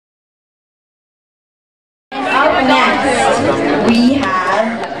we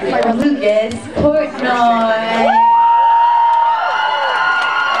have Lucas Portnoy.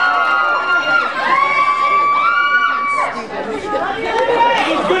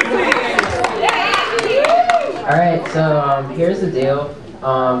 Alright, so here's the deal.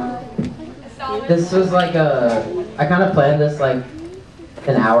 This was like I kind of planned this like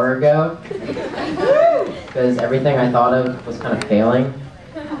an hour ago because everything I thought of was kind of failing.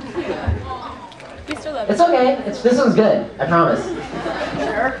 It's okay. This one's good. I promise.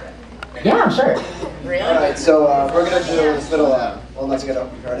 Sure? Yeah, I'm sure. Really? Alright, so we're going to do this little, well, let's get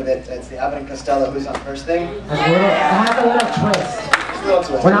up. You've heard of it. It's the Abbot and Costello Who's on First thing. I have a little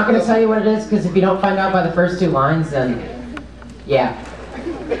twist. We're not going to tell you what it is because if you don't find out by the first two lines, then yeah.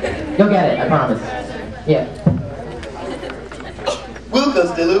 You'll get it, I promise. Yeah. Well,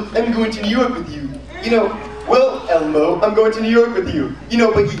 Costello, I'm going to New York with you. You know, well, Elmo, I'm going to New York with you. You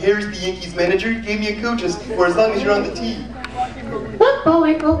know, Bucky Harris, the Yankees manager, gave me a coach for as long as you're on the team. Look,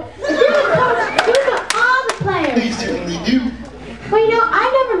 Bullwinkle, if you're the coach, you know all the players. They certainly do. Well, you know, I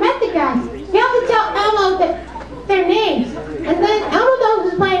never met the guys. You have to tell Elmo their names, and then Elmo knows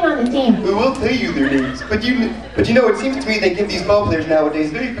who's playing on the team. We will tell you their names, but you know, it seems to me they give these ball players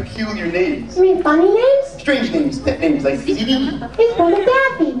nowadays very peculiar names. You mean funny names? Strange names, pet names like Ziggy, His brother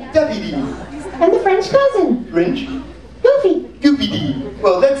Daffy. Daffy D, And the French cousin. French, Goofy. Goofy D.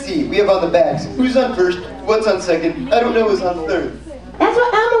 Well, let's see. We have on the backs. Who's on first? What's on second? I don't know who's on third. That's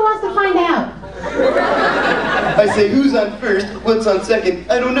what Elmo wants to find out. I say, who's on first? What's on second?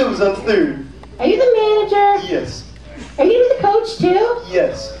 I don't know who's on third. Are you the manager? Yes. Are you the coach too?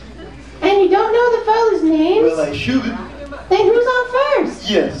 Yes. And you don't know the fellas' names? Well, I should. Then who's on first?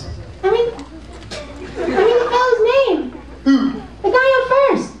 Yes. I mean the fellow's name. Who? The guy on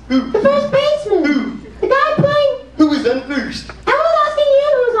first. Who? The first baseman. Who? The guy playing. Who is on first? I was asking you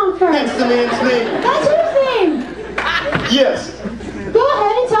who's on first. That's the man's name. That's whose name? Yes. Go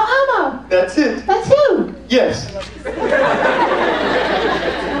ahead and tell Elmo. That's it. That's who? Yes.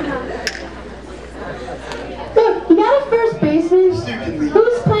 Look, you got a first baseman. Certainly.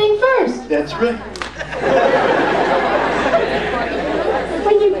 Who's playing first? That's right.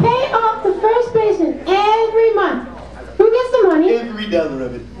 When you pay off the first baseman every month, who gets the money? Every dollar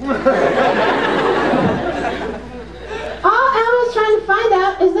of it. All Elmo's trying to find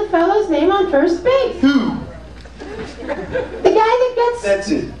out is the fellow's name on first base. Who? The guy that gets... That's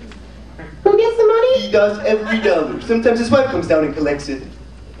it. Who gets the money? He does every dollar. Sometimes his wife comes down and collects it.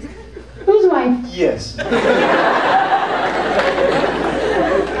 Whose wife? Yes.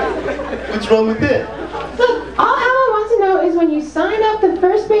 What's wrong with that? Look, all Elmo wants to know is when you sign up the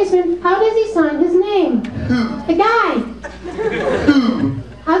first baseman, how does he sign his name? Who? The guy. Who?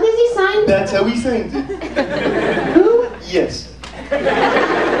 How does he sign? That's how he signs it. Who? Yes.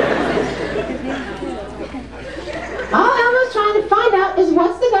 All Elmo's trying to find out is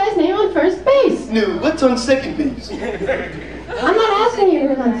what's the guy's name on first base. No, what's on second base? I'm not asking you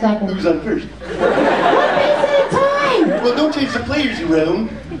who's on second. Who's on first? One base at a time. Well, don't change the players around.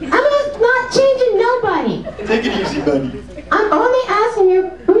 I'm not changing nobody. Take it easy, buddy. I'm only asking you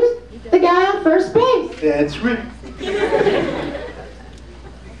who's the guy on first base. That's right.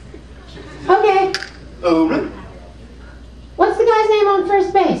 Okay. All right. What's the guy's name on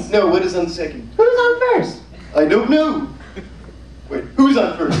first base? No, what is on second? Who's on first? I don't know. Wait, who's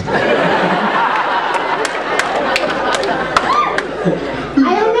on first?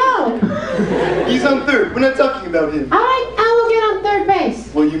 I don't know. He's on third. We're not talking about him. All right, Elmo get on third base.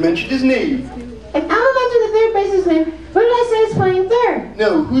 Well, you mentioned his name. If Elmo mentioned the third base's name, what did I say is playing third?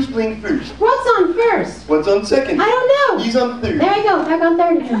 No, who's playing first? What's on first? What's on second? I don't know. He's on third. There I go, back on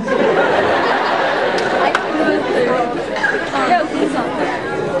third again.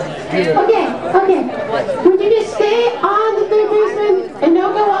 Okay. Would you just stay on the third baseman and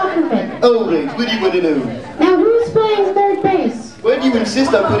don't go off of it? All right, what do you want to know? Now who's playing third base? Why do you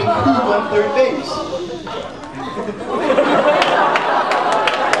insist on putting who on third base?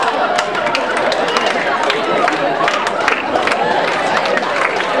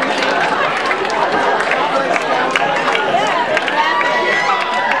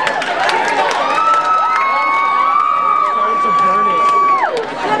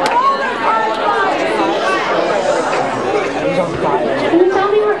 Can you tell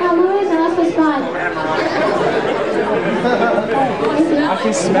me where Elmo is or else I spot? I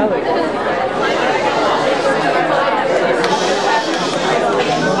can smell it.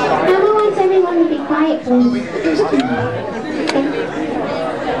 Elmo wants everyone to be quiet, please.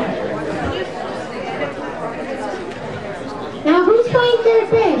 Now who's playing third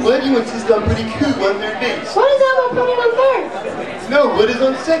base? Why do you insist on putting who on third base? What is Elmo putting on third? No, what is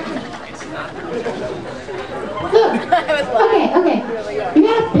on second? Look, Look. Okay. You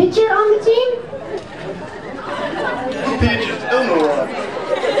got a pitcher on the team? The pitcher's Elmo on.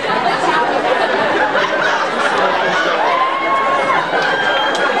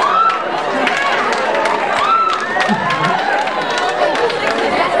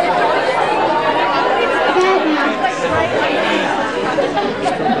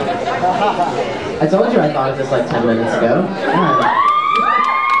 I told you I thought of this like 10 minutes ago. Yeah.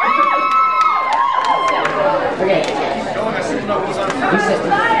 Okay. You said...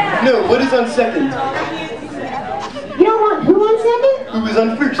 No, what is on second? You don't want who on second? Who is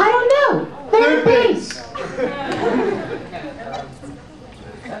on first? I don't know. Third base.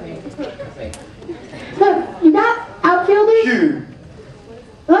 Look, you got outfielders? Sure.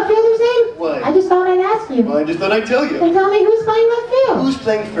 Left fielder's name? Why? I just thought I'd ask you. Well, I just thought I'd tell you. Then tell me who's playing left field. Who's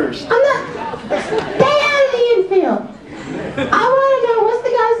playing first? I'm not... Stay out of the infield. I want to know what's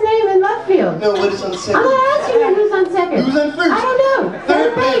the guy's name in left field. No, what is on I'm second? not asking you who's on second. Who's on first? I don't know.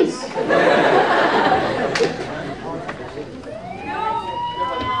 Third base.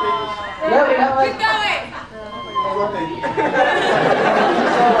 Yeah, we got like... Keep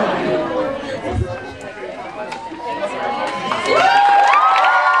going.